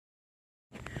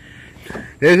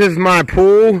This is my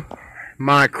pool,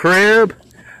 my crib,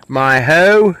 my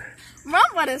hoe. Mom,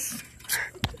 what is?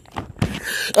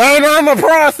 And I'm a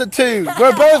prostitute.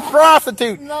 We're both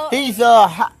prostitutes. No. He's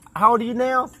how old are you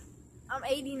now? I'm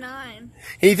 89.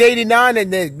 He's 89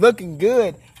 and they're looking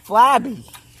good. Flabby.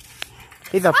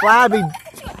 He's a flabby.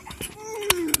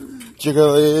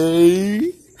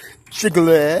 Jiggly.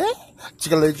 Jiggly.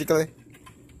 Jiggly, jiggly.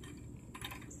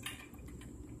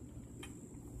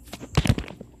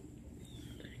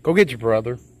 Go get your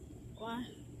brother. Why?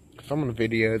 I'm gonna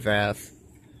video his ass.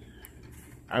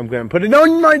 I'm gonna put it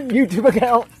on my YouTube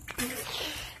account.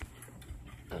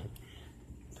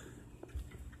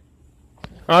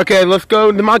 Okay, let's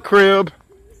go to my crib.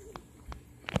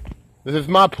 This is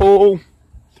my pool,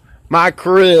 my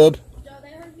crib. Joe,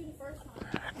 they heard you the first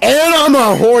time. And I'm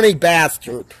a horny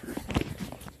bastard.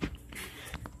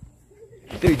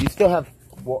 Dude, you still have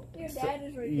what? Your dad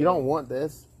is right You don't want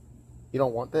this? You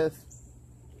don't want this?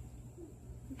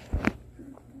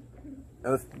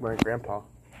 That's my grandpa.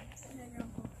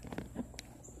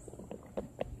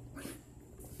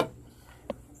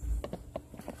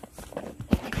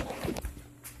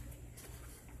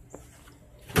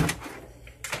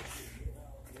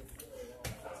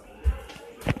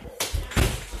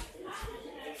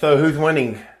 So who's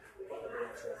winning?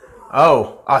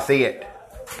 Oh, I see it.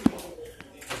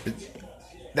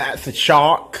 That's a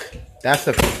shock. That's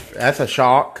a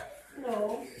shock.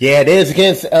 No. Yeah, it is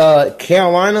against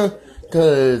Carolina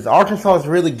because Arkansas is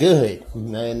really good,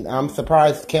 and I'm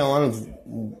surprised Carolina's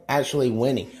actually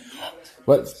winning.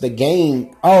 What's the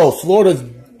game? Oh, Florida's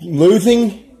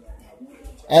losing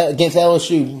against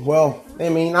LSU. Well, I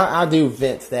mean, I do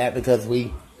vent that because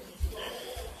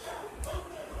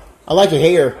I like your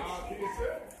hair.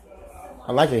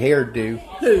 I like your hairdo.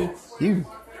 Who? You.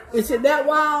 Is it that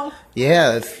wild?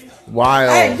 Yeah, it's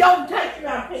wild. Hey, don't take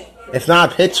my picture. It's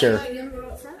not a picture.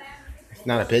 It's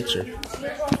not a picture.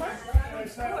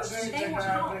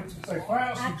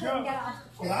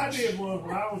 What I did was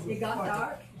when I was It got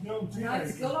dark. young No,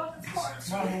 it's still on the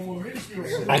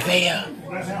spot. Isaiah.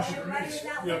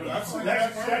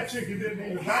 that chicken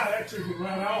didn't even die. That chicken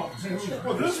ran off.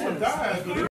 Well, this one died.